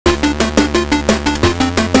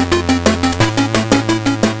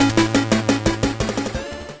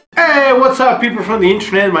up, people from the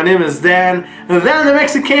internet? My name is Dan the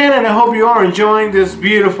Mexican, and I hope you are enjoying this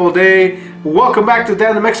beautiful day. Welcome back to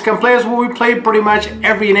Dan the Mexican Plays, where we play pretty much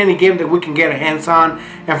every and any game that we can get our hands on.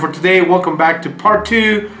 And for today, welcome back to part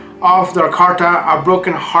 2 of Darkarta, A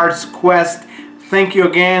Broken Hearts Quest. Thank you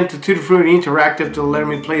again to Tutti Frutti Interactive to let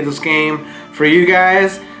me play this game for you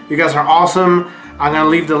guys. You guys are awesome. I'm going to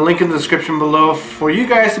leave the link in the description below for you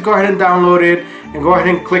guys to go ahead and download it, and go ahead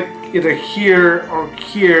and click either here or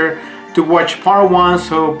here to watch part 1.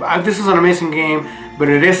 So this is an amazing game, but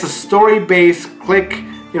it is a story-based point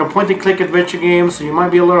and click adventure game, so you might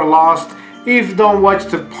be a little lost if you don't watch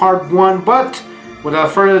the part 1. But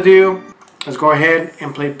without further ado, let's go ahead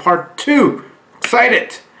and play part 2.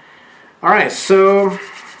 Excited! Alright, so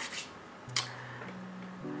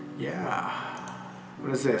yeah.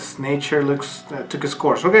 What is this? Nature looks took its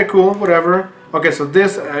course. Okay, cool, whatever. Okay, so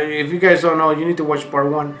this, if you guys don't know, you need to watch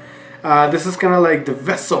part 1. This is kind of like the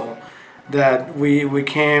vessel that we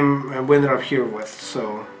came and we ended up here with.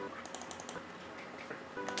 So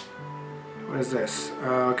what is this?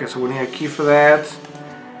 Okay, so we need a key for that.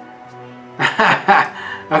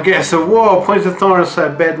 Okay, so whoa, poison thorns. I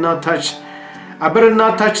better not touch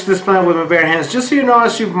this plant with my bare hands. Just so you know,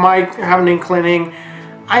 as you might have an inclining,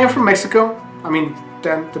 I am from Mexico. I mean,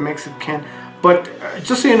 Dan the Mexican. But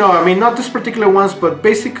just so you know, I mean, not this particular ones, but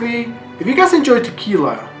basically, if you guys enjoy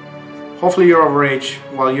tequila, hopefully you're overage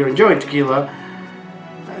while you're enjoying tequila.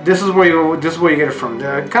 This is where you get it from.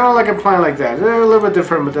 Kind of like a plant like that. They're a little bit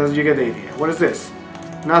different, but you get the idea. What is this?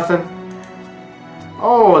 Nothing.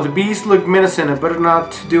 Oh, the bees look menacing. I better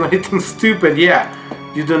not do anything stupid. Yeah,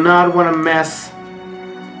 you do not want to mess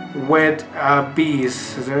with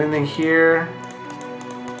bees. Is there anything here?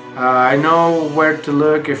 I know where to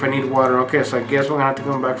look if I need water. Okay, so I guess we're gonna have to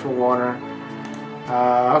come back for water.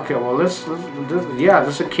 Okay, well yeah,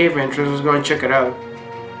 this is a cave entrance. Let's go and check it out.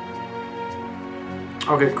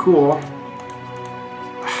 Okay, cool.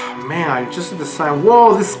 Man, I just did the sign.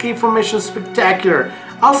 Whoa, this escape formation is spectacular.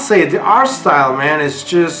 I'll say the art style, man, is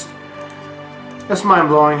just, that's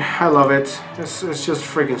mind-blowing. I love it. It's just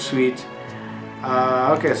freaking sweet.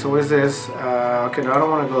 Okay, so what is this? Okay, no, I don't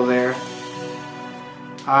want to go there.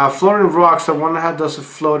 Floating rocks. I wonder how does it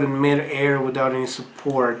float in mid-air without any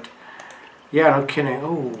support. Yeah, no kidding.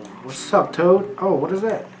 Oh, what's up, Toad? Oh, what is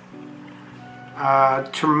that?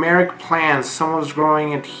 Turmeric plants. Someone's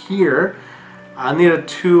growing it here. I need a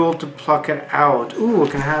tool to pluck it out. Ooh,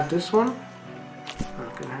 can I have this one?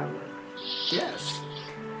 Can I have it? Yes.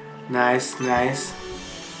 Nice, nice.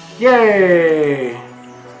 Yay!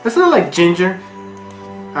 Isn't it like ginger?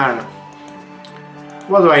 I don't know.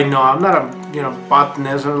 What do I know? I'm not a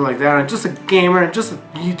botanist or something like that. I'm just a gamer, just a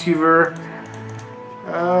YouTuber.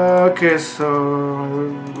 Okay, so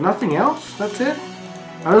nothing else. That's it.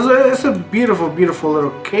 It's a beautiful, beautiful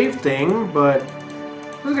little cave thing, but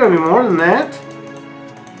there's gotta be more than that.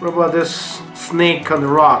 What about this snake on the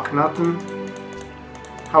rock? Nothing.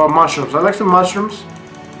 How about mushrooms? I like some mushrooms.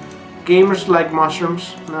 Gamers like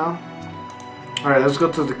mushrooms. No. All right, let's go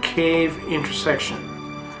to the cave intersection.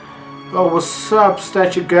 Oh, what's up,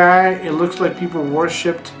 statue guy? It looks like people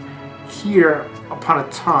worshipped here upon a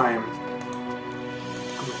time.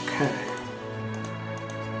 Okay.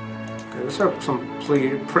 Okay, these are some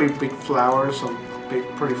pretty big flowers, some big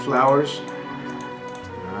pretty flowers.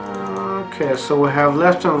 Okay, so we have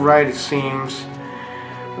left and right, it seems.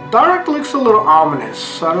 The dark looks a little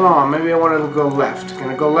ominous. I don't know, maybe I want to go left. Can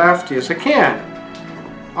I go left? Yes, I can.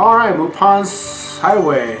 Alright, Mupan's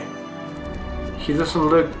Highway. He doesn't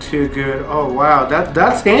look too good. Oh wow,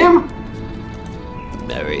 that's him?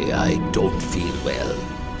 Mary, I don't feel well,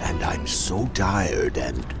 and I'm so tired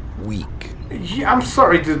and weak. Yeah, I'm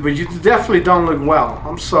sorry, dude, but you definitely don't look well.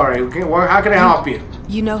 I'm sorry. Okay, well, how can I help you?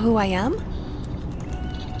 You know who I am?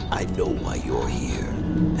 I know why you're here,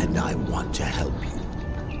 and I want to help you.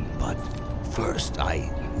 But first,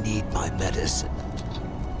 I need my medicine.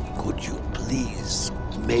 Could you please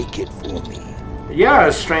make it for me? Yeah,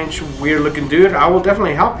 a strange, weird-looking dude. I will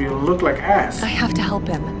definitely help you. Look like ass. I have to help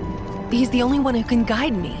him. He's the only one who can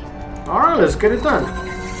guide me. Alright, let's get it done.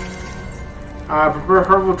 Prepare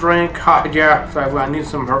herbal drink. Yeah, I need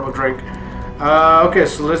some herbal drink. Okay,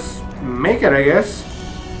 so let's make it, I guess.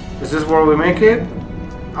 Is this where we make it?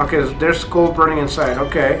 Okay, so there's coal burning inside.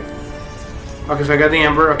 Okay. Okay, so I got the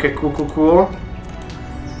ember. Okay, cool, cool, cool.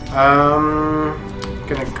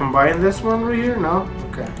 Can I combine this one right here? No?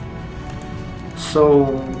 Okay. So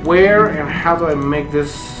where and how do I make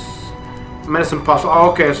this medicine possible?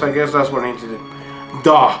 Oh, okay, so I guess that's what I need to do.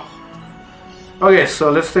 Duh. Okay,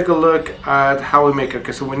 so let's take a look at how we make it.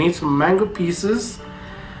 Okay, so we need some mango pieces,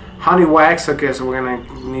 honey wax. Okay, so we're gonna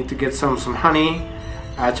need to get some honey.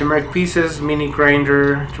 Turmeric pieces, mini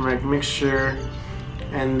grinder, turmeric mixture,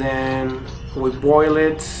 and then we boil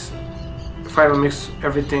it. Finally mix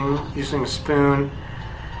everything using a spoon.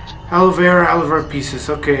 Aloe vera pieces.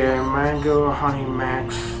 Okay, mango, honey,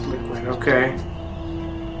 max, liquid. Okay.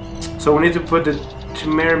 So we need to put the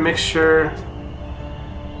turmeric mixture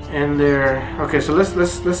in there. Okay, so let's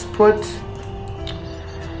put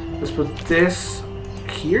this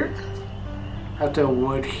here. I have the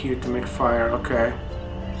wood here to make fire. Okay.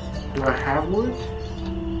 Do I have wood?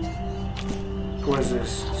 What is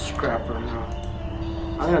this? Scrapper? No.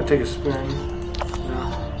 I'm gonna take a spoon. No.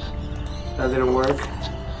 That didn't work.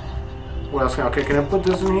 What else? Okay, can I put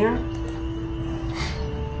this in here?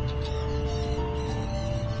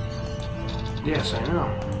 Yes, I know,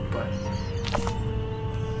 but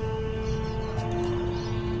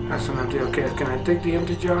that's an empty. Okay, can I take the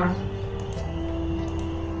empty jar?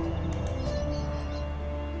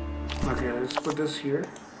 Okay, let's put this here.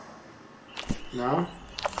 No?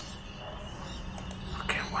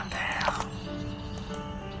 Okay, what the hell?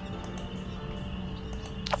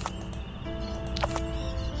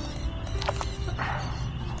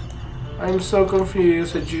 I'm so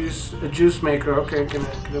confused. A juice maker. Okay, can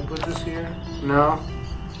I put this here? No?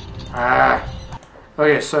 Ah.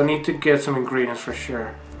 Okay, so I need to get some ingredients for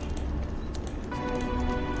sure.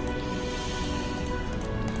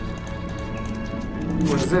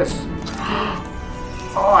 What is this?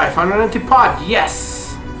 Oh, I found an empty pot.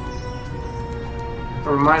 Yes! It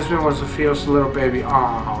reminds me of Sophia's little baby.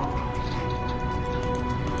 Oh.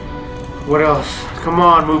 What else? Come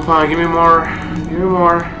on, Mupon, give me more. Give me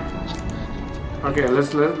more. Okay,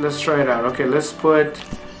 let's try it out. Okay, let's put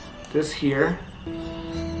this here.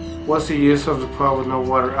 What's the use of the pot with no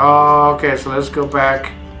water? Oh, okay, so let's go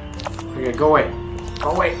back. Okay, go away.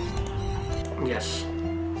 Go away. Yes.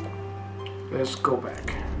 Let's go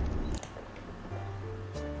back.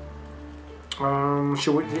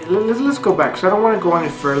 Should we? Let's go back. So I don't want to go any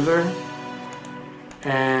further,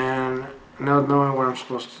 and not knowing what I'm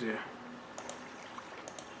supposed to do.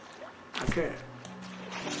 Okay.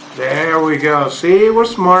 There we go. See, we're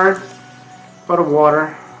smart. Pot of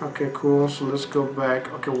water. Okay, cool. So let's go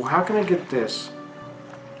back. Okay, well, how can I get this?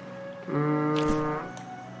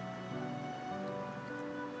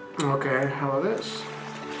 Okay, how about this?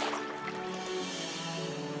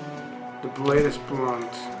 The blade is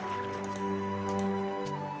blunt.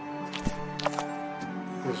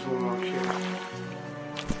 This will work here.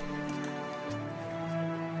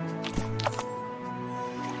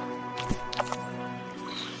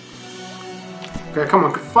 Okay, come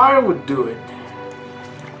on, fire would do it.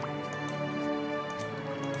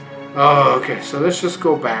 Oh, okay, so let's just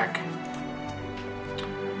go back.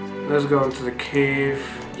 Let's go into the cave.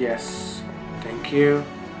 Yes, thank you.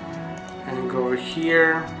 And go over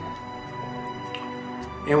here.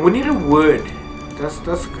 And we need a wood. That's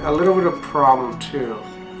a little bit of a problem too.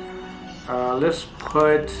 Let's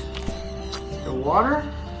put the water.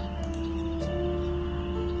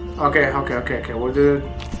 Okay. We'll do it.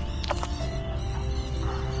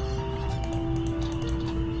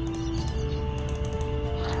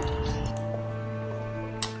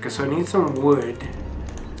 Okay, so I need some wood.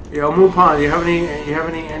 Yo, Mupon, do you have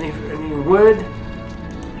any wood?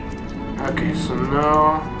 Okay, so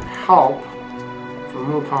no help from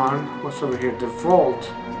Mupon. What's over here? The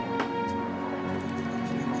vault.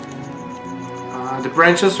 The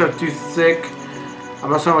branches are too thick.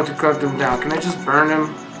 I'm not sure how to cut them down. Can I just burn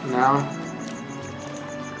them? No.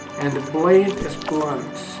 And the blade is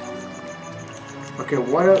blunt. Okay,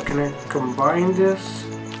 what else? Can I combine this?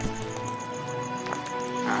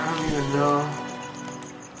 I don't even know.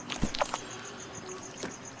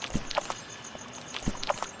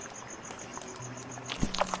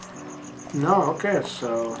 No, okay,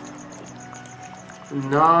 so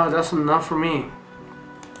no, that's enough for me.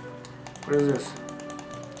 What is this?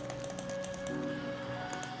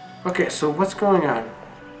 Okay, so what's going on?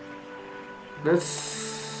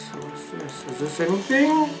 What's this? Is this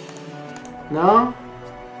anything? No?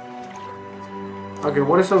 Okay,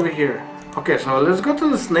 what is over here? Okay, so let's go to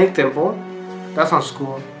the snake temple. That sounds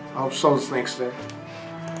cool. I saw the snakes there.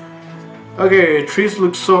 Okay, trees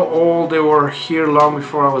look so old. They were here long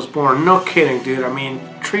before I was born. No kidding, dude. I mean,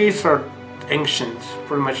 trees are ancient.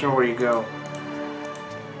 Pretty much know where you go.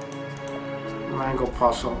 Mango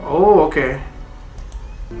puzzle. Oh, okay.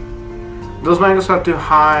 Those mangoes are too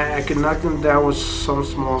high. I can knock them down with some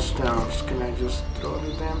small stones. Can I just throw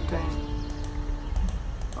the damn thing?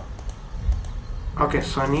 Okay,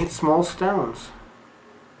 so I need small stones.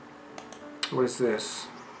 What is this?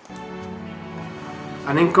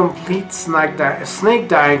 An incomplete snake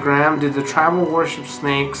diagram. Did the tribal worship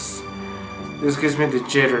snakes? This gives me the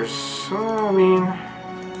jitters. So, I mean...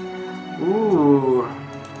 Ooh.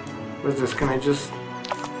 What's this? Can I just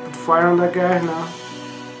put fire on that guy? No.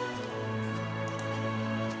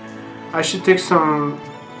 I should take some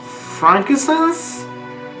frankincense?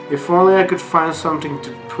 If only I could find something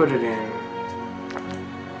to put it in.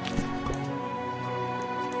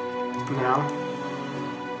 No.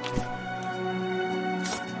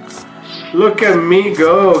 Look at me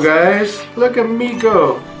go, guys. Look at me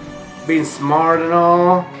go. Being smart and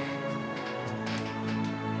all.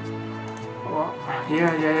 Oh,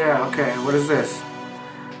 yeah. Okay, what is this?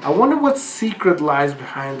 I wonder what secret lies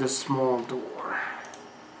behind this small door.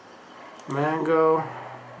 Mango.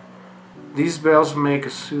 These bells make a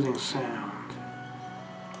soothing sound.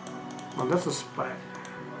 Oh, that's a spider.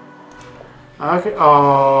 Okay.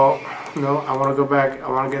 Oh, no. I want to go back. I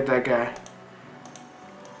want to get that guy.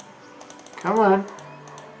 Come on.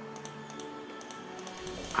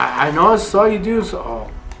 I know I saw you do so.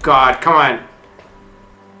 Oh, God. Come on.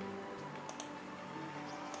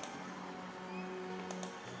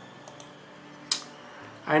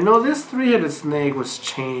 I know this three-headed snake was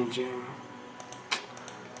changing.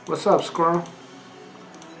 What's up, squirrel?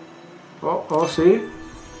 Oh, see?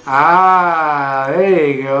 Ah, there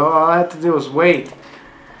you go. All I have to do is wait.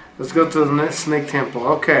 Let's go to the next snake temple.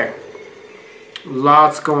 Okay.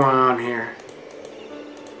 Lots going on here.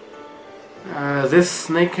 This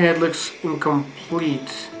snake head looks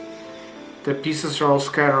incomplete. The pieces are all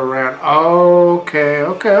scattered around. Okay,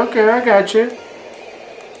 I got you.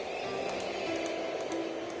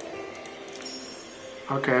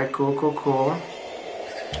 Okay, cool.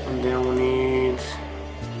 And then we need...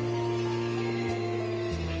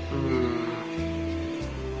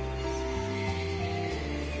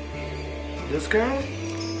 This guy?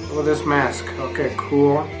 Oh, this mask. Okay,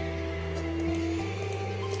 cool.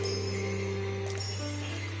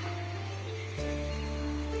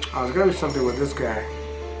 Oh, there's gotta be something with this guy.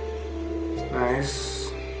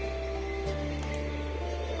 Nice.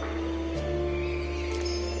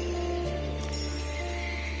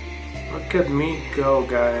 Look at me go,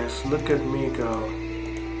 guys. Look at me go.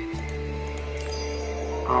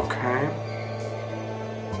 Okay.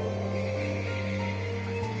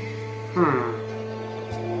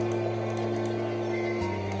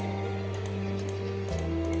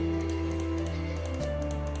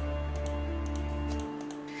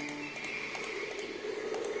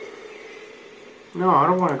 No, I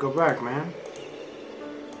don't want to go back, man.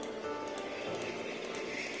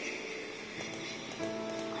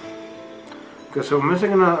 Okay, so we're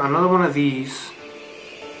missing another one of these.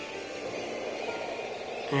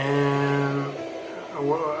 And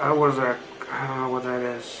what is that? I don't know what that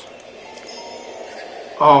is.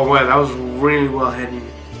 Oh, well, that was really well hidden.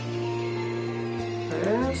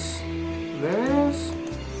 This?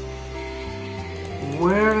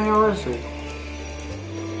 Where the hell is it?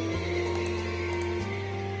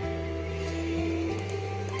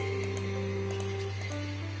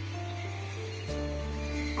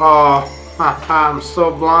 Oh, I'm so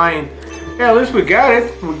blind. Yeah, at least we got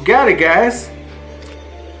it. We got it, guys.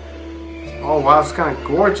 Oh, wow, it's kind of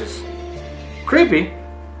gorgeous. Creepy.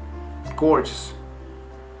 Gorgeous.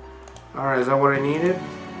 Alright, is that what I needed?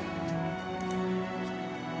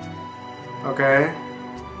 Okay.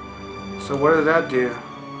 So what did that do?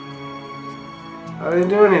 I didn't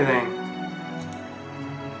do anything.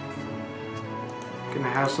 Can I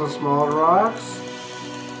have some small rocks?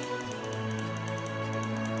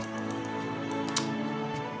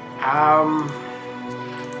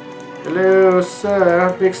 Hello,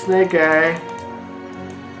 sir, big snake guy.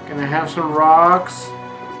 Can I have some rocks?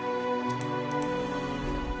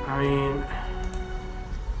 I mean,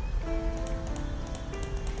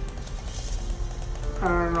 I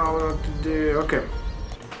don't know what to do. Okay,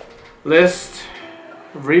 let's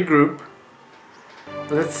regroup.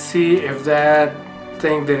 Let's see if that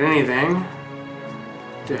thing did anything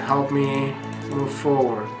to help me move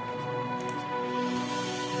forward.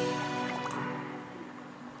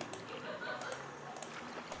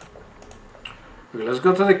 Okay, let's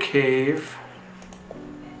go to the cave.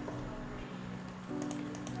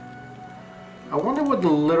 I wonder what the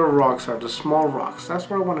little rocks are, the small rocks. That's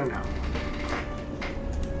what I want to know.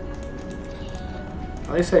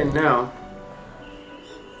 At least I know.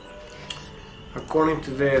 According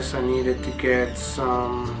to this, I needed to get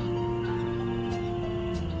some...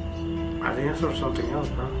 I think it's for something else,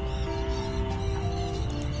 bro.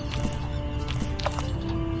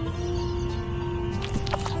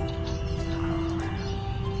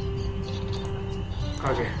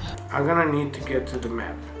 Okay, I'm gonna need to get to the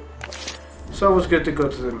map. So it was good to go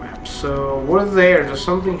to the map. So we're there. There's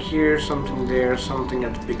something here, something there, something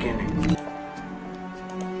at the beginning.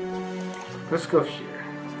 Let's go here.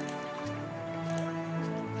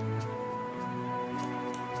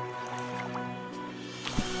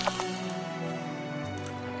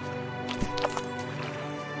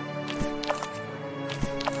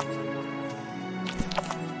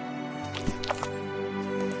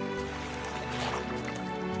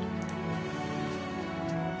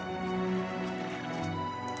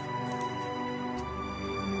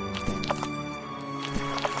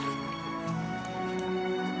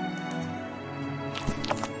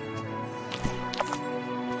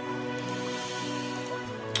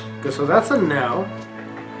 Okay, so that's a no.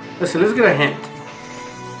 Listen, let's get a hint.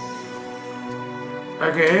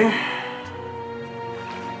 Okay.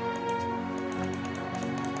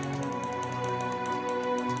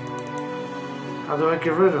 How do I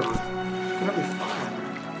get rid of them? It's gonna be fine.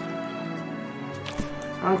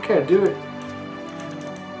 I don't care, do it.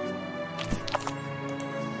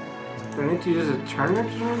 Do I need to use a turnip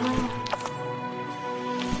or something?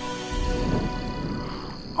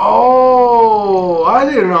 Oh, I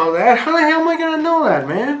didn't know that. How the hell am I gonna know that,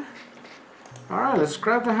 man? Alright, let's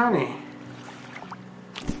grab the honey.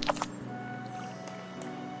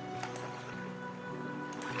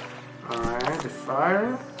 Alright, the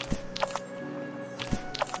fire.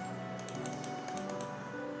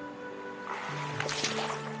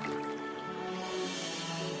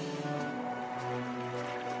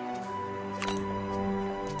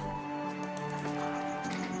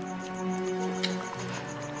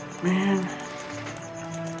 Man.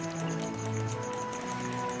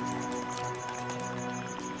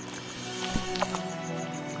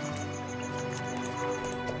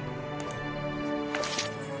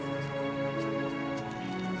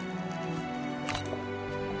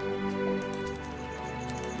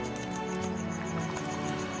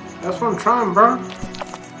 That's what I'm trying, bro.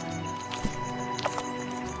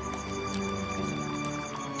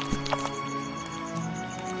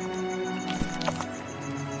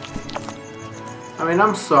 I mean,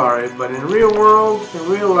 I'm sorry, but in real world, in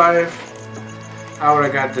real life, I would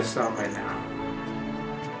have got this done by now.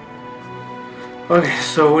 Okay,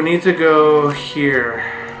 so we need to go here.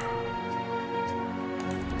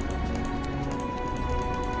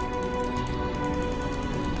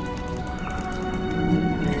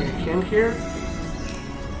 Any hint here?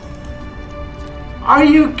 Are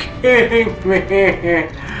you kidding me?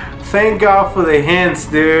 Thank God for the hints,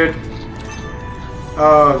 dude.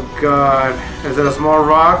 Oh God. Is it a small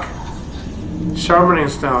rock? Sharpening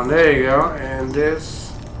stone. There you go. And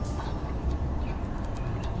this.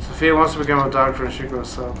 Sophia wants to become a doctor and she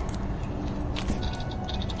grows up.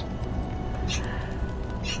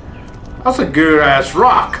 That's a good ass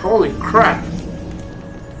rock. Holy crap.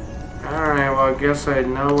 Alright, well I guess I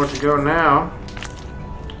know where to go now.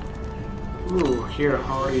 Ooh, here.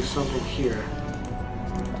 Already something here.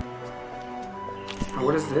 And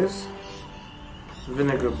what is this?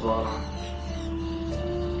 Vinegar bottle.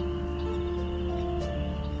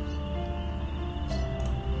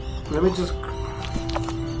 Let me just...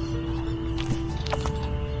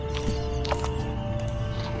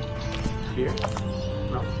 Here?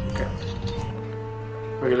 No, okay.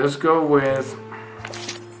 Okay, let's go with...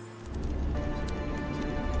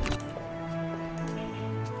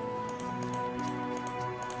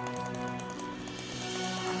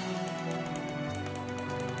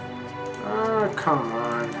 Come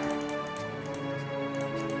on.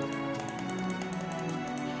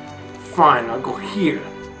 Fine, I'll go here.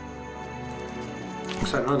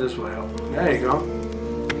 Because I know this will help. There you go.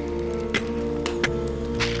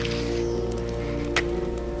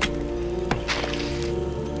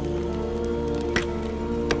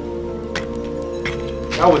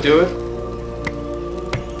 That would do it.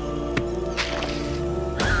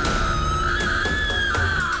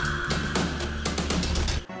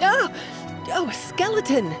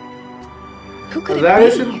 Skeleton. Who could it That be?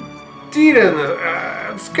 is indeed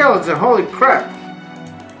a skeleton. Holy crap.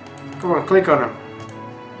 Come on, click on him.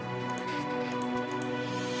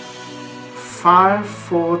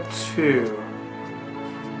 542.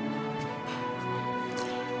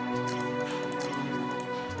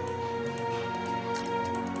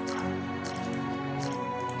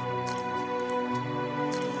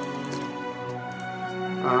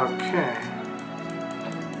 Okay.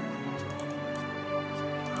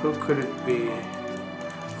 Who could it be?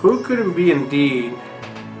 Who could it be indeed?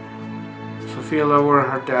 Sophia Love wearing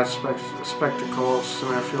her dad's spectacles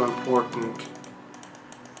and I feel important.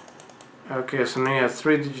 Okay, so now you have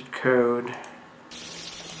 3-digit code.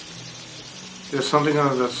 There's something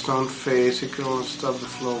under that stone face. It could only stop the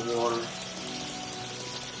flow of water.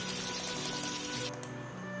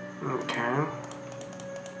 Okay.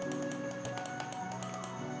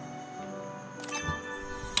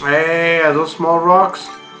 Hey, are those small rocks?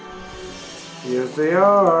 Yes, they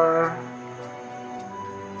are.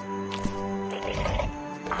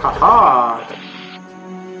 Haha!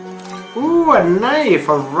 Ooh, a knife!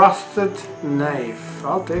 A rusted knife.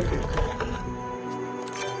 I'll take it.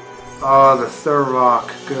 Oh, the third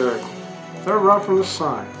rock. Good. Third rock from the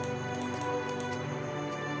sun.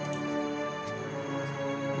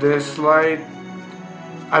 This light...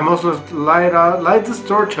 I must light this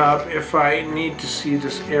torch up if I need to see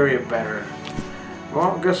this area better.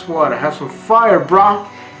 Well, guess what? I have some fire, brah!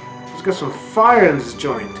 Let's get some fire in this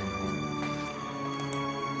joint.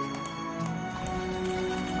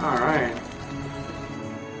 Alright.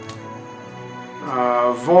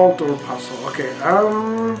 Vault or puzzle. Okay,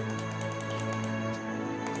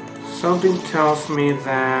 something tells me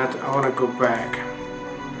that I want to go back.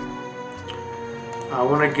 I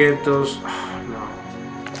want to get those... no.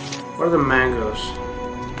 What are the mangoes?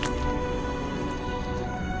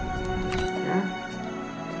 Yeah?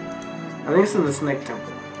 I think it's in the snake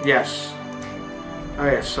temple. Yes.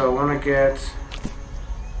 Okay, so I want to get...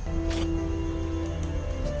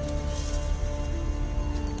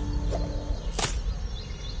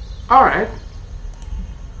 Alright.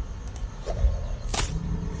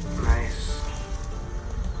 Nice.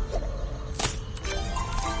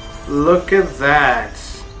 Look at that.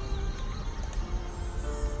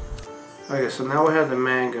 Okay, so now we have the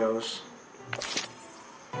mangoes.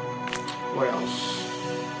 What else?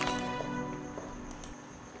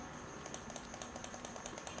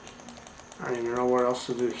 I don't even know what else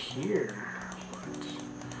to do here.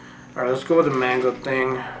 Alright, let's go with the mango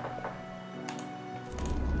thing.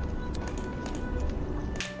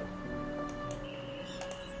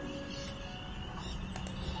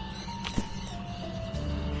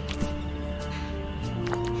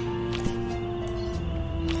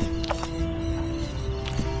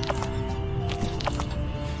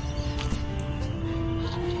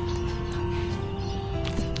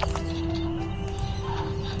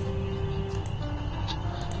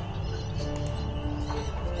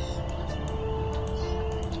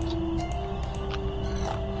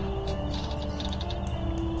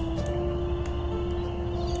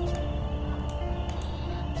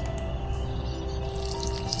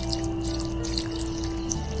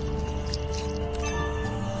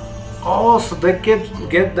 Oh, so that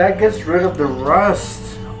gets rid of the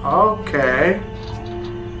rust. Okay.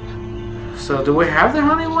 So do we have the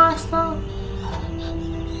honey wax though?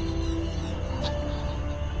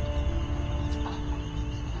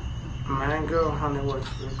 Mango honey wax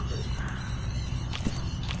liquid.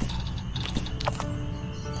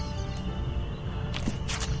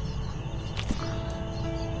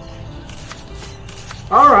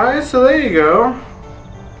 Alright, so there you go.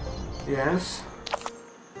 Yes.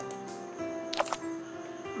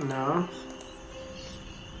 No.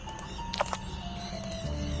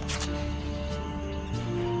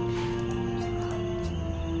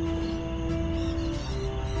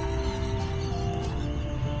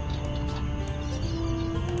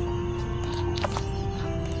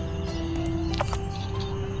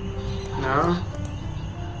 No.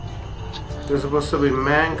 There's supposed to be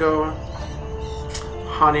mango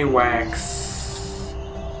honey wax.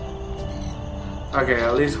 Okay,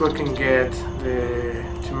 at least we can get the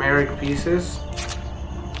turmeric pieces.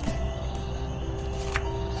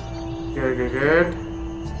 Good, good, good.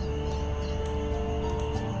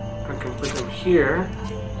 I can put them here.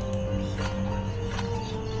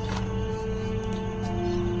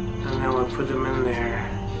 And then we'll put them in there.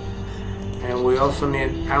 And we also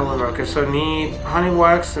need aloe vera. Okay, so I need honey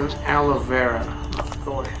wax and aloe vera. Oh,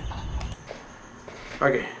 go away.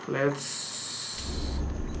 Okay, let's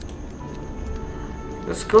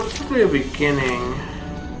go to the beginning.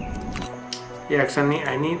 Yeah, cause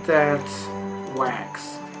I need that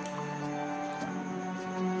wax.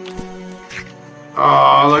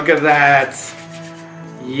 Oh, look at that!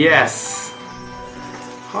 Yes,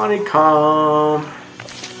 honeycomb.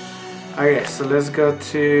 Okay, so let's go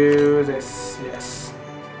to this. Yes,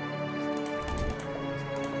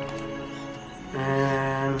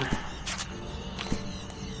 and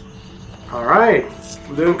all right,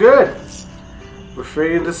 we're doing good. We're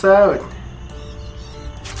figuring this out.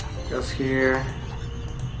 Goes here.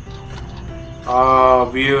 Oh,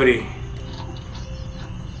 beauty.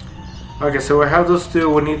 Okay, so we have those two.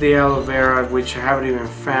 We need the aloe vera, which I haven't even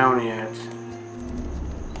found yet.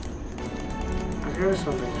 Okay, there's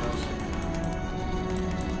something else.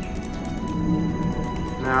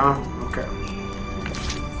 No? Okay.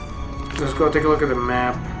 Let's go take a look at the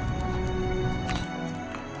map.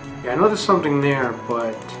 Yeah, I know there's something there,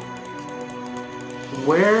 but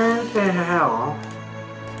where the hell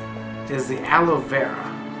is the aloe vera?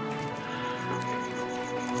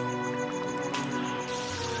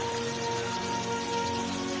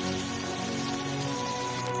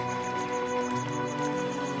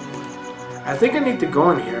 I think I need to go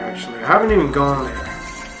in here actually. I haven't even gone there.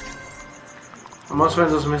 I must find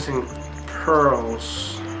those missing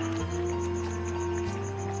pearls.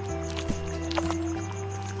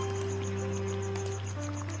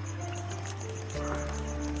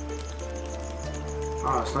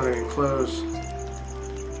 Oh, it's not even closed.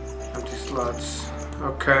 Empty slots.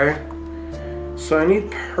 Okay. So I need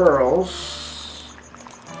pearls.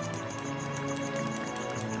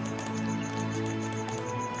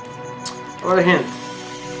 What a hint.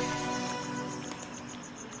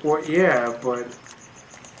 Well, yeah, but...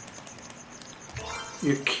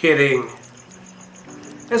 You're kidding.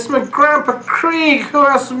 It's my Grandpa Krieg who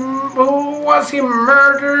was he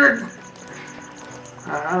murdered?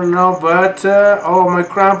 I don't know, but oh, my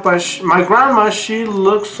grandma, she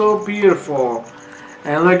looks so beautiful.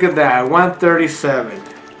 And look at that, 137.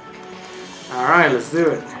 All right, let's do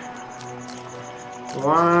it.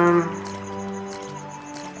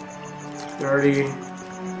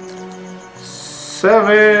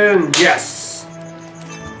 137. Yes.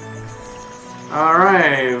 All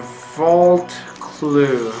right, vault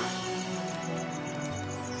clue.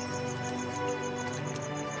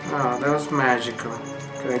 Oh, that was magical.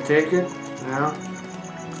 Can I take it? No?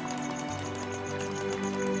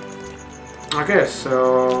 Okay,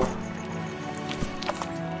 so...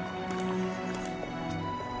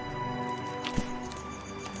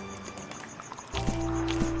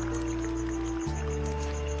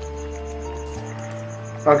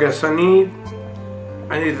 Okay, so I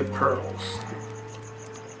need the pearls.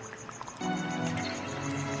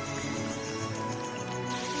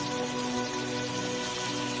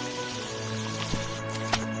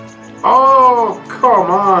 Oh, come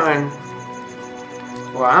on.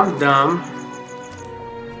 Well, I'm dumb.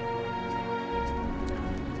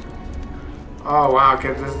 Oh, wow.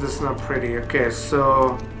 Okay, this is not pretty. Okay,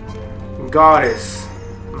 so... Goddess.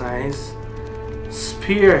 Nice.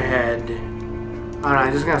 Spearhead. Alright,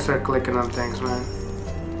 I'm just gonna start clicking on things, man.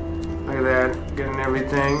 Look at that. Getting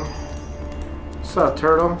everything. What's up,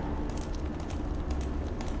 turtle?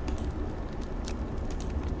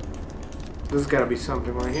 There's gotta be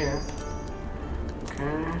something right here.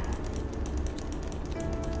 Okay.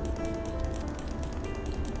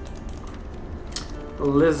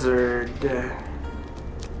 Lizard.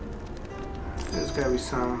 There's gotta be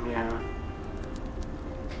some, yeah.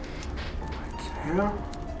 What the hell?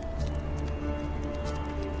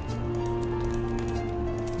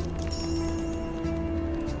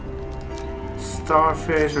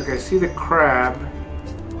 Starfish. Okay, see the crab.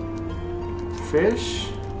 Fish.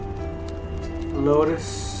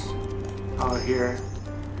 Lotus. Oh, here.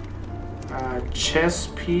 Chess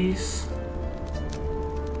piece.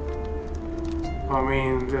 I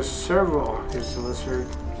mean, there's several. Here's the lizard.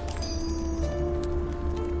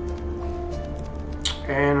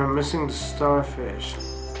 And I'm missing the starfish.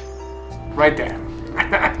 Right there.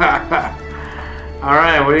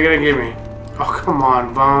 Alright, what are you gonna give me? Oh, come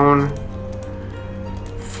on. Bone.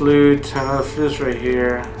 Flute. Another flute right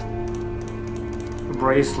here.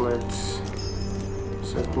 Bracelets.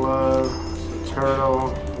 It's a glove. It's a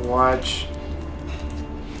turtle. Watch.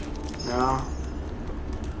 No.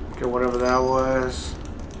 Okay, whatever that was.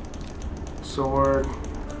 Sword.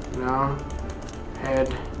 No.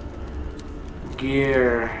 Head.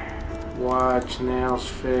 Gear. Watch. Nails.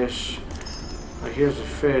 Fish. Oh, here's a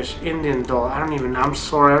fish. Indian doll. I'm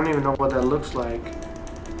sorry, I don't even know what that looks like.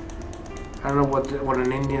 I don't know what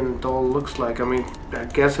an Indian doll looks like. I mean, I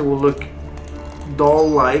guess it will look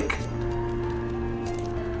doll-like.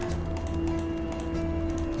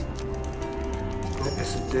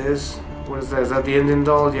 Is it this? What is that? Is that the Indian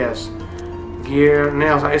doll? Yes. Gear,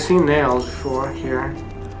 nails. I've seen nails before. Here.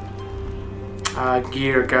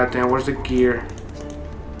 Gear. Goddamn. Where's the gear?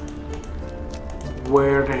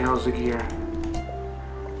 Where the hell's the gear?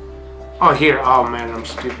 Oh, here. Oh man, I'm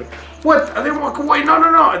stupid. What? I didn't walk away. No, no,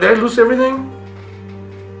 no. Did I lose everything?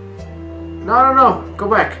 No, no, no. Go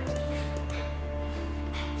back.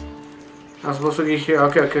 I'm supposed to get here.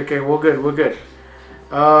 Okay, okay, okay. We're good. We're good.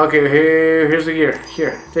 Okay, here's the gear.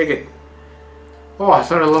 Here, take it. Oh, I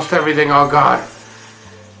thought I lost everything. Oh, God.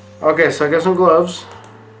 Okay, so I got some gloves.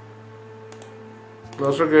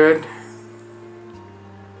 Gloves are good.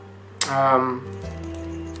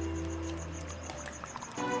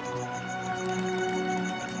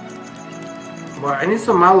 Well, I need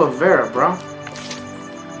some aloe vera, bro.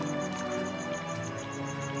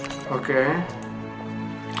 Okay.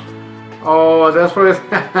 Oh, that's what it's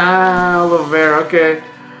aloe vera. Okay.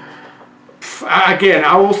 Again,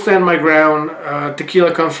 I will stand my ground.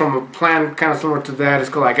 Tequila comes from a plant kind of similar to that. It's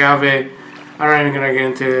called like agave. I'm not even gonna get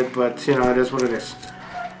into it, but you know, it is what it is.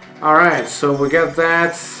 Alright, so we got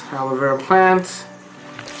that aloe vera plant.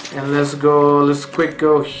 And let's quick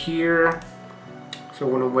go here. So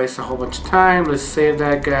we won't waste a whole bunch of time. Let's save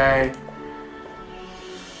that guy.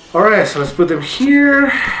 Alright, so let's put them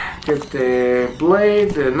here. Get the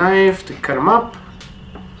blade, the knife to cut them up.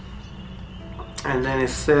 And then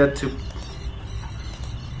it's said to...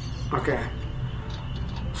 Okay.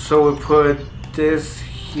 So we put this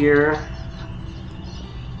here.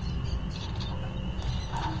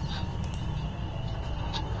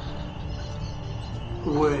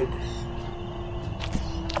 Wood.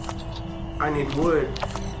 I need wood.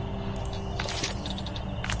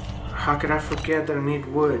 How could I forget that I need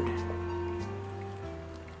wood?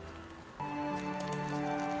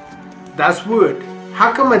 That's wood.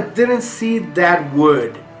 How come I didn't see that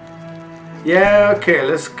wood? Yeah, okay,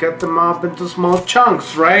 let's cut them up into small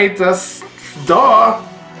chunks, right? That's duh.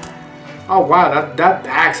 Oh wow, that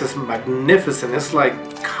axe is magnificent. It's like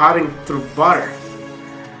cutting through butter.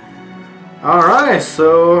 Alright,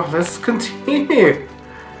 so let's continue.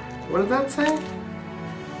 What did that say?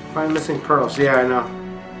 Find missing pearls. Yeah, I know.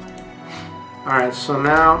 Alright, so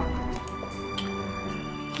now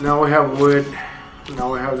we have wood.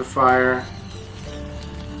 Now we have the fire.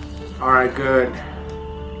 Alright, good.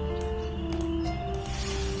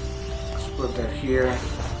 Let's put that here.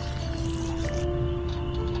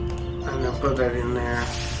 And then put that in there.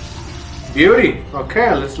 Beauty!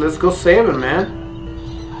 Okay, let's go save it, man.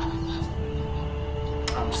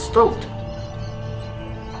 I'm stoked.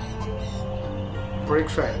 Pretty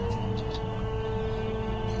excited.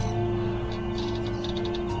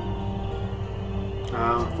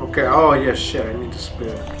 Okay, oh yeah, shit, I need to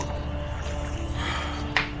spit.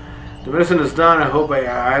 The medicine is done. I hope I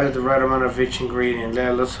added the right amount of each ingredient.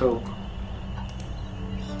 Yeah, let's hope.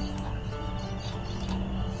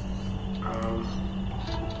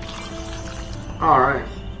 Alright.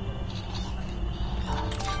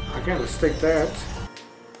 Okay, let's take that.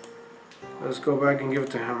 Let's go back and give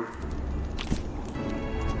it to him.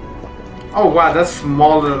 Oh wow, that's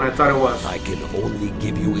smaller than I thought it was. I can only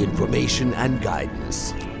give you information and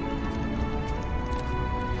guidance.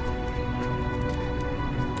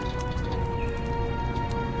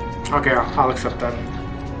 Okay, I'll accept that.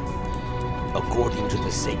 According to the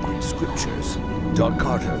sacred scriptures,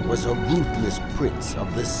 Darkarta was a ruthless prince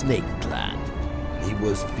of the Snake Clan. He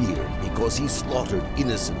was feared because he slaughtered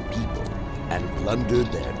innocent people and plundered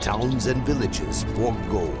their towns and villages for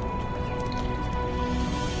gold.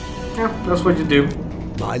 Yeah, that's what you do.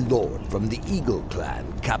 My lord from the Eagle Clan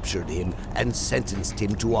captured him and sentenced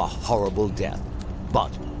him to a horrible death.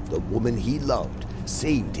 But the woman he loved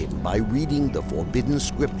saved him by reading the forbidden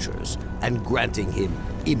scriptures and granting him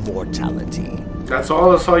immortality. That's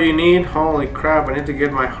all you need? Holy crap, I need to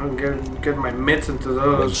get my mitts into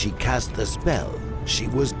those. When she cast the spell, she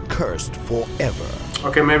was cursed forever.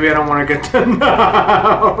 Okay, maybe I don't want to get to...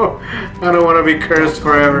 No! I don't want to be cursed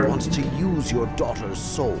forever. He wants to use your daughter's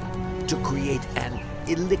soul to create an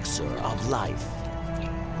elixir of life.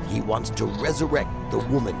 He wants to resurrect the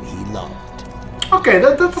woman he loved. Okay,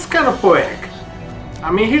 that's kind of poetic.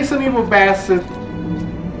 I mean, he's an evil bastard,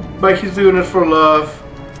 but he's doing it for love.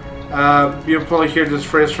 You'll probably hear this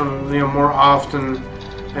phrase from more often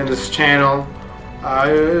in this channel.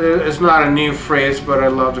 It's not a new phrase, but I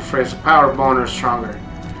love the phrase. Power boner stronger.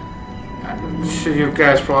 You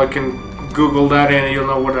guys probably can Google that and you'll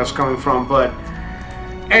know where that's coming from. But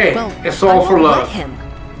hey, well, it's all for love. Let him.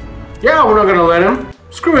 Yeah, we're not gonna let him.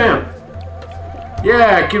 Screw him.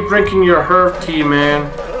 Yeah, keep drinking your herb tea, man.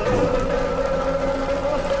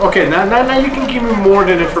 Okay, now you can give me more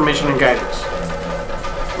than information and guidance.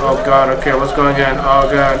 Oh god, okay, what's going on? Oh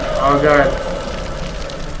god, oh god.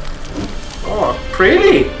 Oh,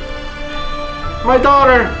 pretty! My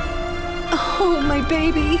daughter! Oh, my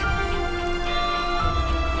baby.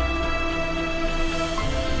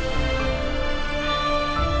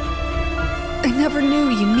 I never knew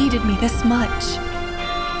you needed me this much.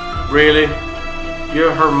 Really?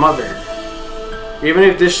 You're her mother. Even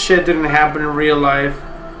if this shit didn't happen in real life,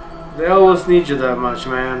 they always need you that much,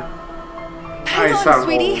 man. Hang on,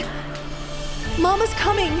 sweetie. Mama's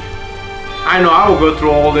coming. I know, I will go through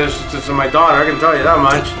all this to my daughter, I can tell you that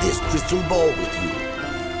much. Take this crystal ball with you.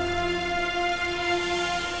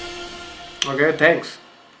 Okay, thanks.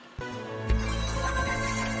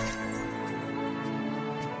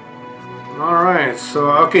 Alright, so,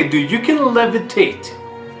 okay, dude, you can levitate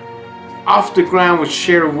off the ground with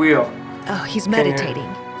share wheel. Oh, he's meditating.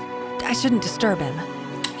 I shouldn't disturb him.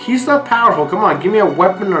 He's not powerful. Come on, give me a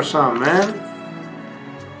weapon or something, man.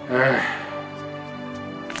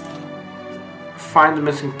 Find the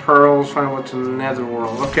missing pearls. Find what's in the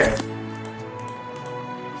netherworld. Okay.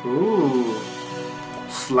 Ooh.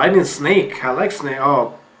 Sliding snake. I like snake.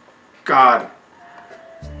 Oh, God.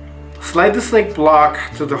 Slide the snake block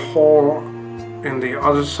to the hole in the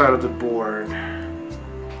other side of the board.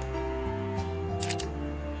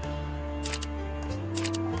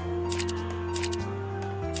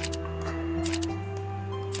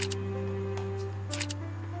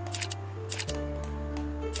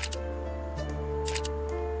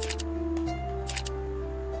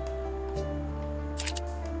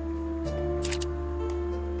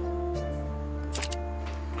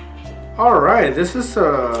 Alright, this is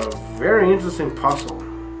a very interesting puzzle.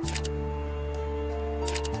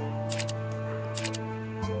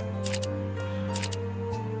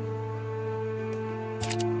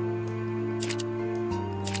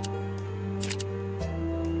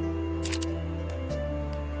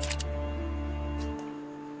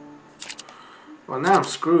 Well, now I'm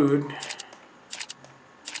screwed.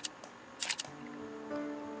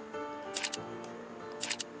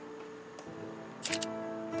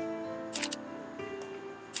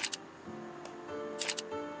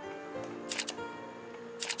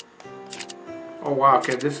 Oh wow,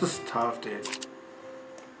 okay, this is tough, dude.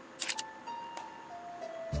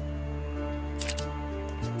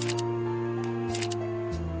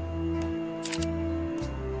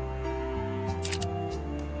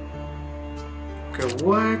 Okay,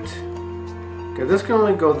 what? Okay, this can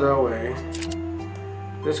only go that way.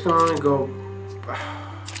 This can only go...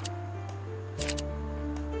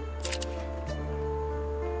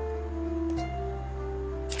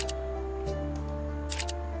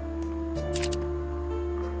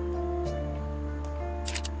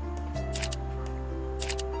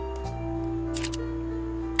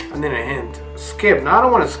 I need a hint. Skip. No, I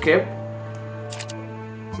don't want to skip.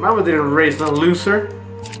 Mama didn't raise no loser.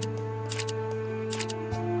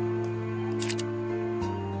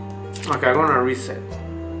 Okay, I'm gonna reset.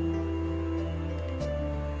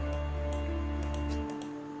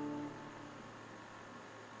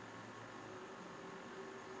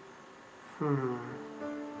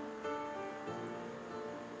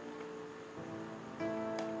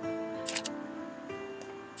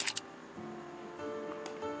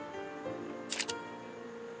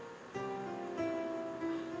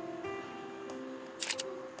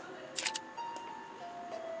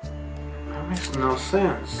 That makes no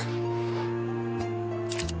sense.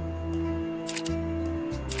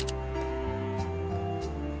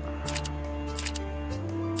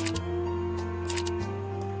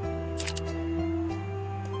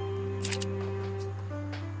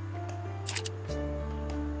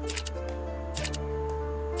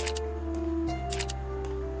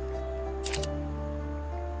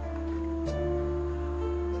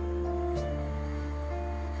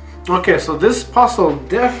 Okay, so this puzzle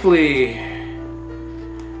definitely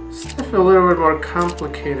a little bit more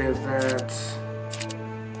complicated.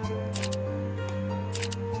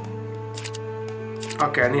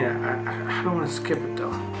 Okay, I don't want to skip it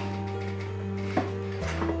though.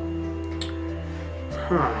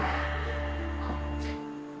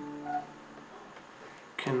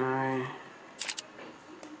 Can I?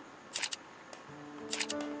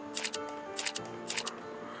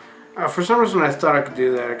 For some reason I thought I could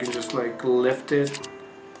do that. I can just like lift it.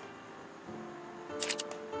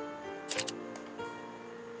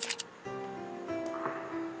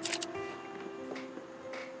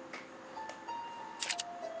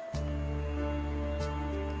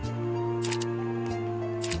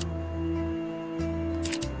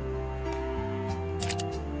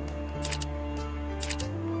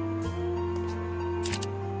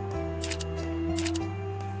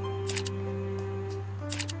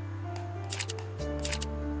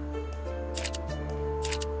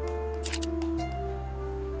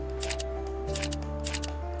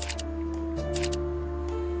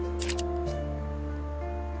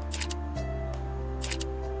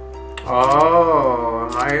 Oh,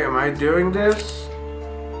 am I doing this?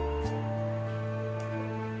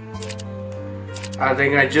 I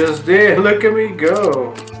think I just did. Look at me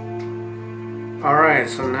go. Alright,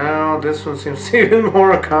 so now this one seems even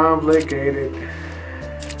more complicated.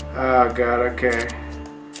 Oh god, okay.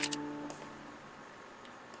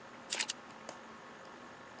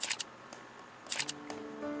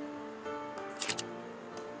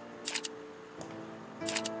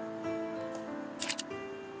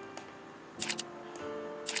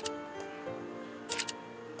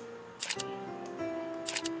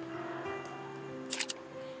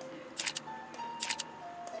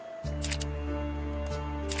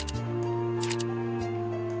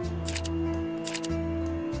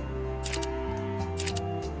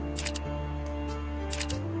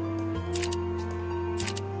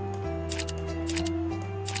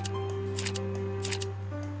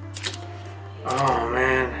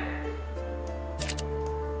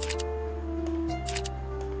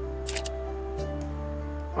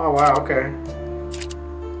 okay.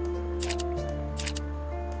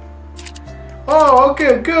 Oh,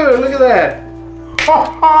 okay, good. Look at that.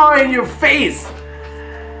 Oh, in your face.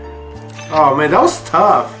 Oh man, that was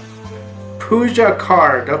tough. Puja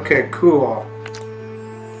card. Okay, cool.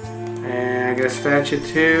 And I got a statue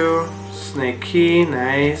too. Snake key.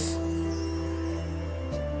 Nice.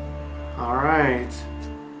 Alright.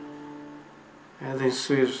 Everything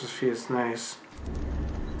sweet feels nice.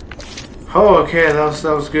 Oh, okay, that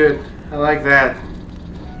was good. I like that.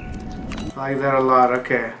 I like that a lot.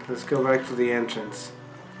 Okay, let's go back to the entrance.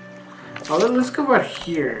 Oh, let's go back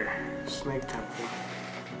here. Snake Temple.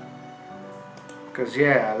 Because,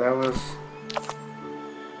 yeah, that was...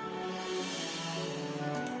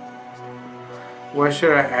 What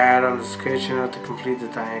should I add on the sketch note to complete the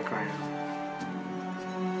diagram?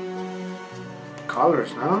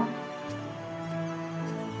 Colors, no?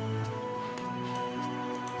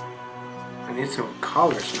 I need some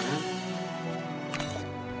colors, man.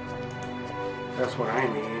 That's what I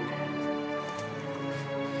need.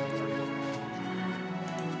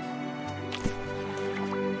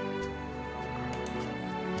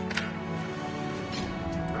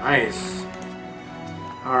 Nice.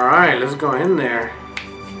 Alright, let's go in there.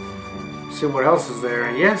 See what else is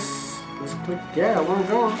there. Yes. Let's click. Yeah, I want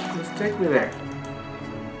to go. Let's take me there.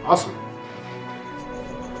 Awesome.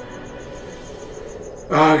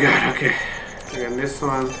 Oh god, okay. I got this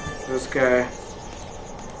one, this guy.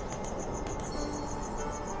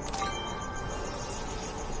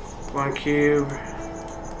 One cube.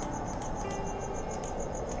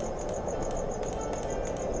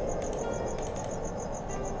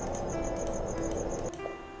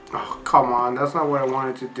 Oh, come on. That's not what I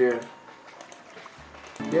wanted to do.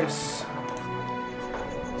 Yes.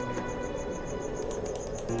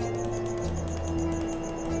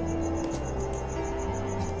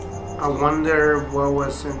 I wonder what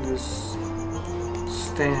was in this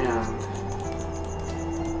stand.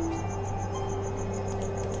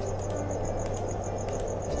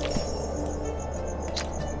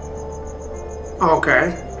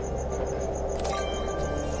 Okay.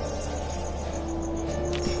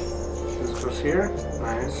 This goes here.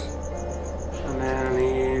 Nice. And then I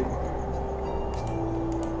need...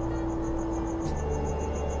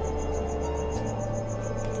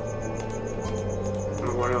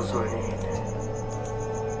 What else do I need?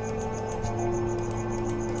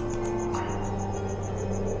 Man.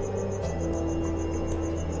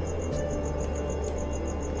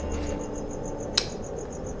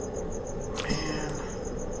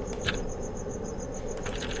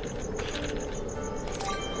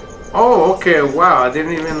 Oh, okay, wow, I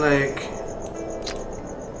didn't even like...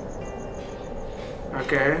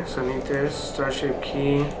 Okay, so I need this, star-shaped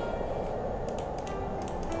key.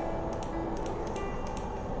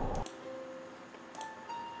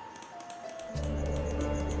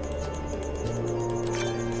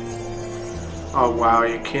 Oh wow, are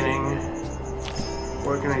you kidding?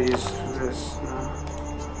 What can I use for this? No.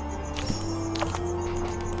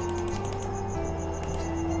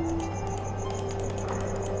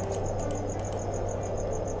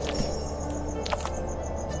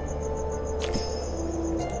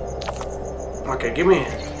 Okay, give me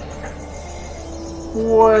it.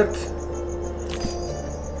 What?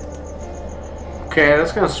 Okay,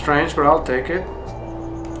 that's kind of strange, but I'll take it.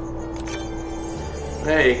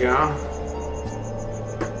 There you go.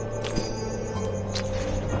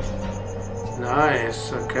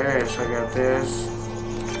 Nice, okay, so I got this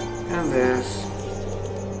and this.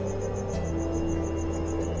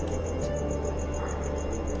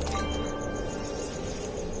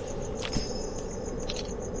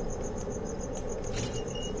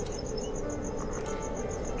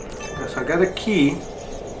 Okay, so I got a key.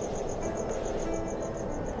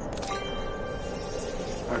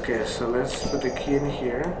 Okay, so let's put the key in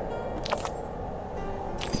here.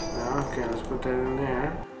 Okay, let's put that in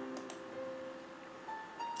there.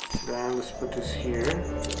 Then let's put this here.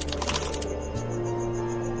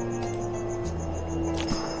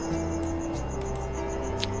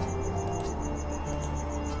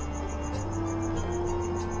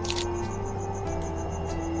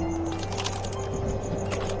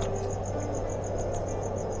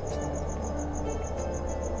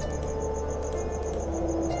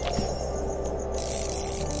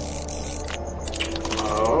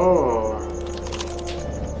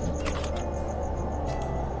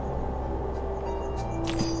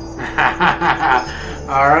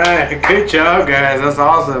 Alright, good job guys, that's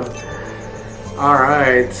awesome.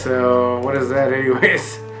 Alright, so what is that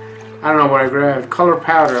anyways? I don't know what I grabbed. Color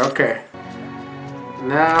powder, okay.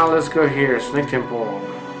 Now let's go here, Snake Temple.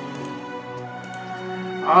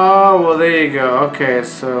 Oh, well there you go. Okay,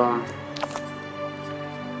 so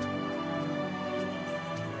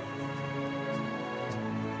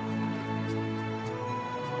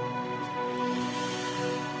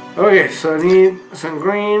Okay, so I need some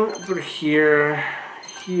green. Put it here,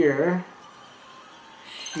 here,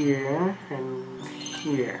 here, and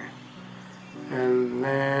here. And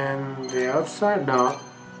then the outside? No.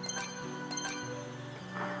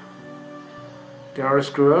 Did I already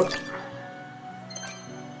screw up?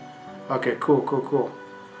 Okay, cool, cool, cool.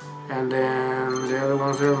 And then the other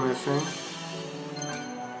ones are missing.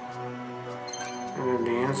 And then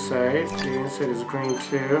the inside is green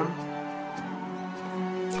too.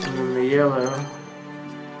 And then the yellow.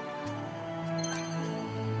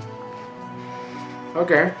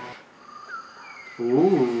 Okay.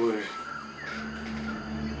 Ooh.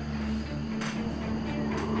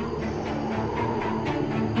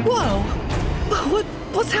 Whoa!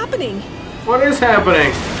 What's happening? What is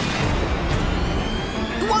happening?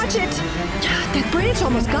 Watch it! That branch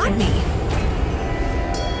almost got me.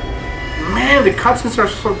 Man, the cutscenes are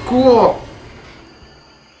so cool.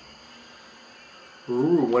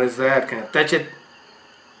 Ooh, what is that? Can I touch it?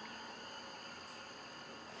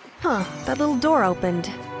 Huh, that little door opened.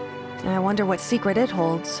 I wonder what secret it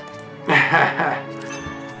holds.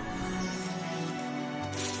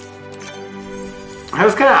 It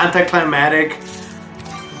was kind of anticlimactic,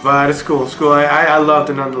 but it's cool. It's cool. I loved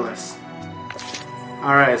it nonetheless.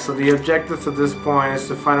 Alright, so the objective at this point is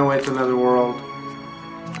to find a way to another world.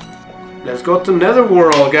 Let's go to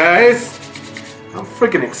Netherworld, guys! I'm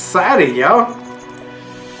freaking excited, yo!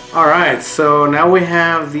 Alright, so now we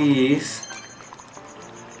have these.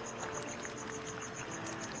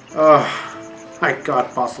 Oh, my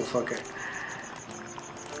god, puzzles, okay.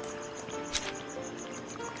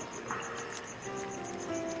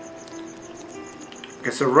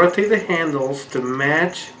 Okay, so rotate the handles to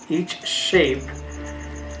match each shape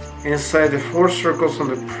inside the 4 circles in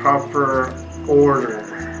the proper order.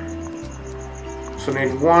 So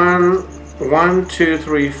need 1, 2,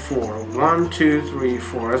 3, 4. 1, 2, 3,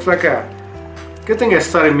 4. It's like a good thing I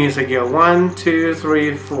studied music, yo. 1, 2,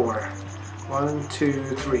 3, 4. 1, 2,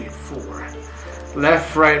 3, 4.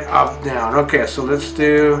 Left, right, up, down. Okay, so let's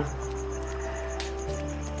do.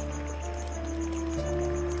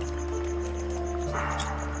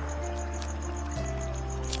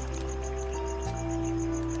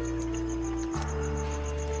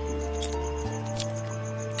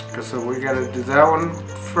 Okay, so we gotta do that one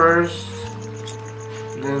first,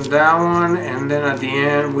 then that one, and then at the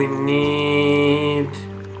end we need.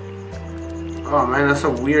 Oh man, that's a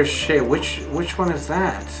weird shape. Which one is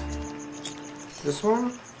that? This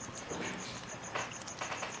one?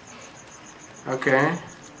 Okay.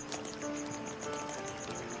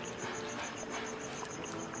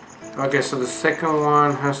 Okay, so the second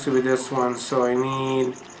one has to be this one. So I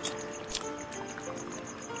need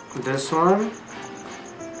this one.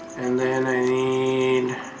 And then I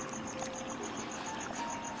need...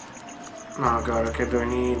 Oh god, okay, do I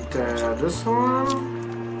need this one?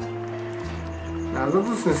 No, that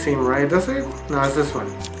doesn't seem right, does it? No, it's this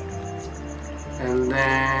one. And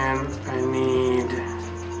then I need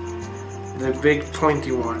the big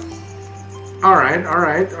pointy one. Alright,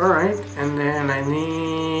 alright, alright. And then I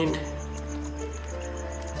need...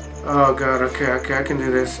 Oh god, okay, okay, I can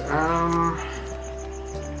do this.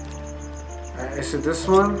 Is it this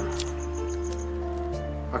one?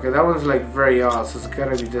 Okay, that one's like very odd, so it's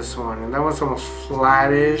gotta be this one. And that one's almost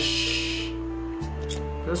flattish.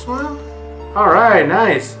 This one? Alright,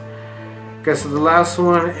 nice. Okay, so the last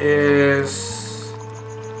one is...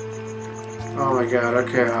 Oh my god,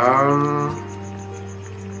 okay,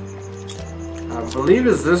 I believe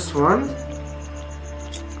it's this one.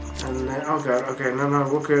 And then, oh god, okay, no,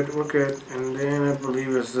 we're good. And then I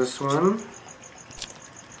believe it's this one.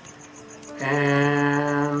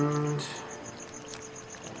 And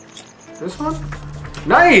this one?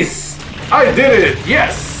 Nice! I did it!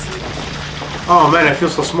 Yes! Oh man, I feel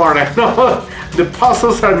so smart. I know the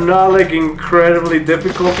puzzles are not like incredibly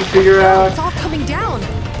difficult to figure out. It's all coming down.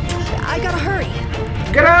 I gotta hurry.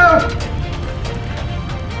 Get out!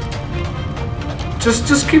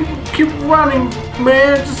 Just keep running,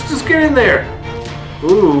 man. Just get in there.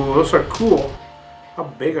 Ooh, those are cool. How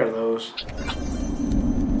big are those?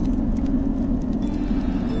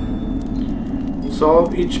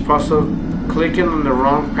 Solve each puzzle. Clicking on the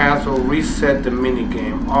wrong path will reset the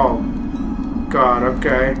minigame. Oh god,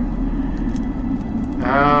 okay.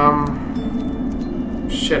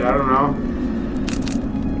 Shit, I don't know.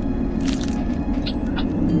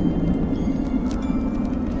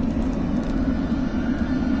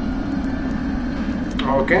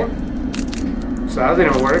 Okay. So that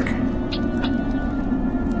didn't work.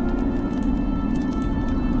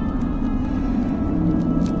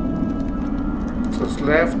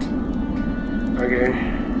 Left. Okay.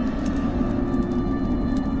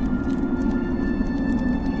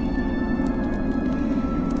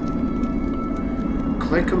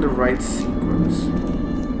 click on the right sequence.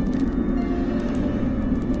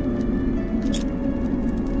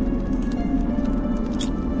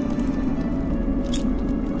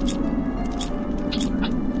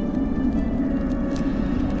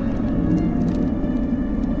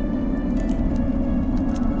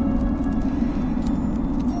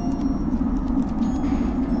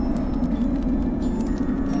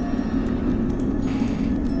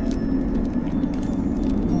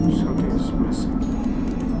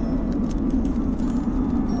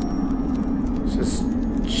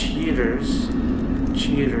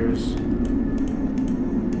 Cheaters.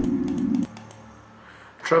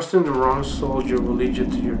 Trusting the wrong soldier will lead you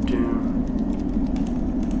to your doom.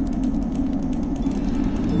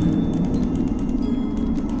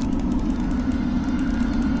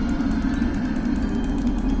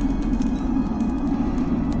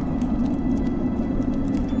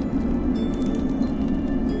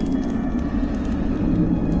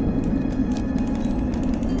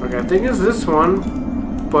 Okay, I think it's this one,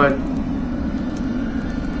 but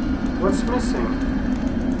what's missing?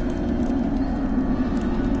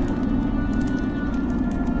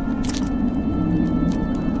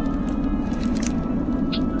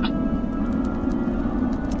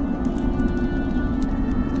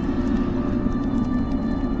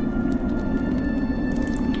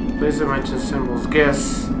 Place the mentioned symbols.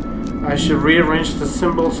 Guess I should rearrange the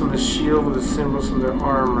symbols on the shield with the symbols on their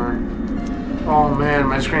armor. Oh man,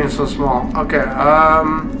 my screen is so small. Okay,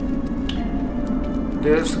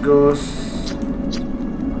 this goes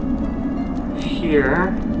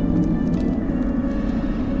here.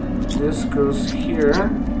 This goes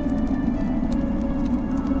here.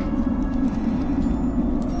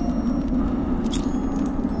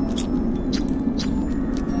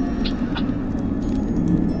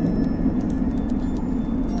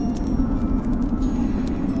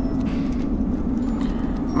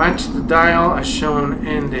 Match the dial as shown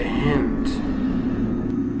in the hint.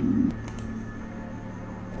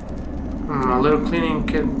 A little cleaning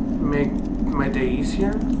can make my day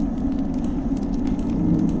easier.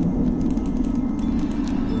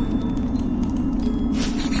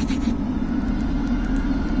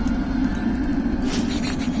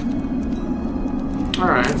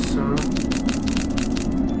 Alright, so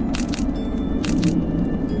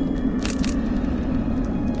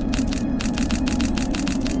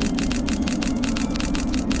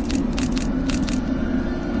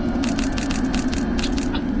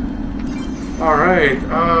alright,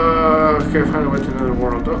 okay, find a way to another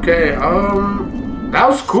world. Okay, that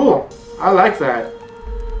was cool. I like that.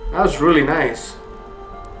 That was really nice.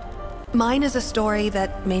 Mine is a story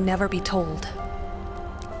that may never be told.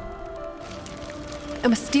 A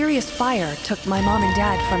mysterious fire took my mom and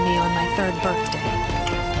dad from me on my 3rd birthday.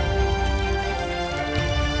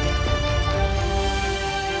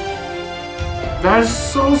 That is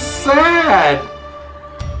so sad.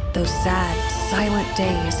 Those sad, silent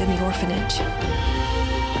days in the orphanage.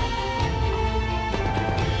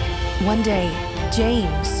 One day,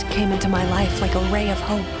 James came into my life like a ray of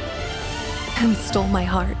hope and stole my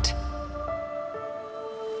heart.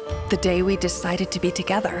 The day we decided to be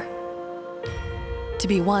together. To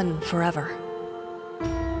be one forever.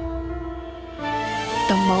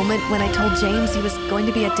 The moment when I told James he was going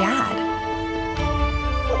to be a dad.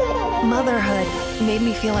 Motherhood made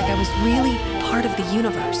me feel like I was really part of the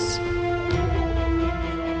universe.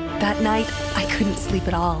 That night, I couldn't sleep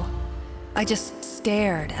at all. I just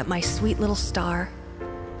stared at my sweet little star.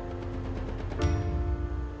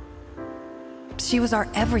 She was our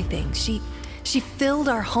everything. She filled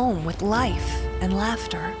our home with life and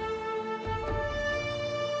laughter.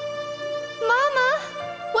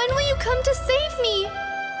 When will you come to save me?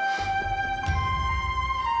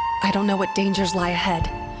 I don't know what dangers lie ahead,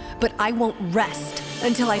 but I won't rest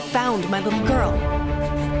until I found my little girl.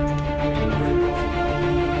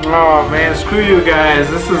 Oh man, screw you guys.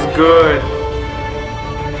 This is good.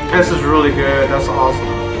 This is really good. That's awesome.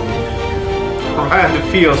 Right in the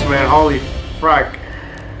feels, man. Holy frack.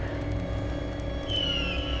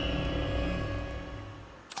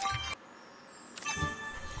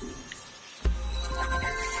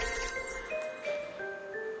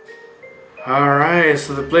 Alright,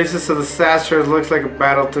 so the places of disaster looks like a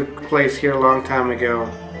battle took place here a long time ago.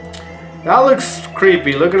 That looks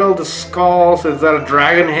creepy. Look at all the skulls. Is that a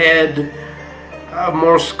dragon head?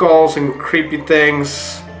 More skulls and creepy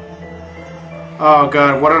things. Oh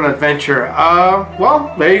god, what an adventure.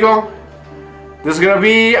 Well, there you go. This is gonna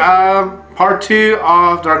be part 2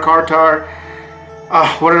 of Darkarta.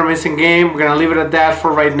 What an amazing game. We're gonna leave it at that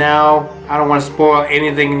for right now. I don't want to spoil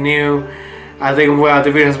anything new. I think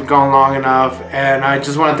the video has been going long enough, and I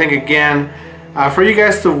just want to thank again For you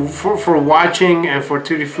guys for watching and for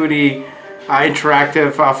Tutti Frutti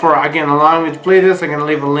Interactive for again allowing me to play this, I'm gonna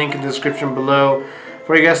leave a link in the description below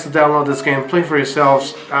for you guys to download this game, play for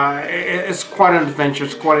yourselves. It's quite an adventure.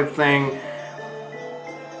 It's quite a thing.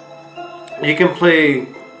 You can play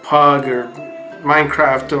Pug or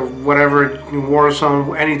Minecraft or whatever,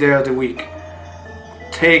 Warzone, any day of the week.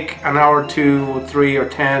 Take an hour, 2 or 3 or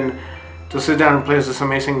 10 to sit down and play this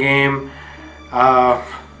amazing game.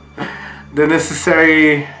 The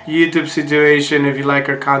necessary YouTube situation, if you like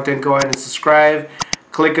our content, go ahead and subscribe.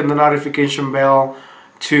 Click on the notification bell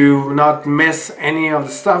to not miss any of the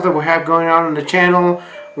stuff that we have going on the channel.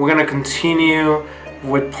 We're going to continue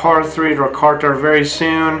with part 3 Darkarta very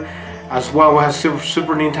soon. As well, we have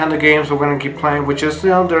Super Nintendo games we're going to keep playing, which is,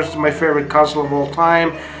 there's my favorite console of all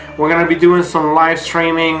time. We're going to be doing some live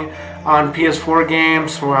streaming on PS4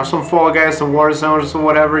 games. We'll have some Fall Guys, some Warzone, or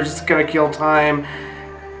whatever, just to kind of kill time.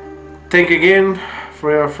 Thank you again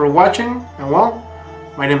for watching, and well,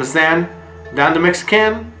 my name is Dan the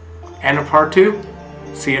Mexican, and in part 2,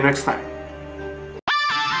 see you next time.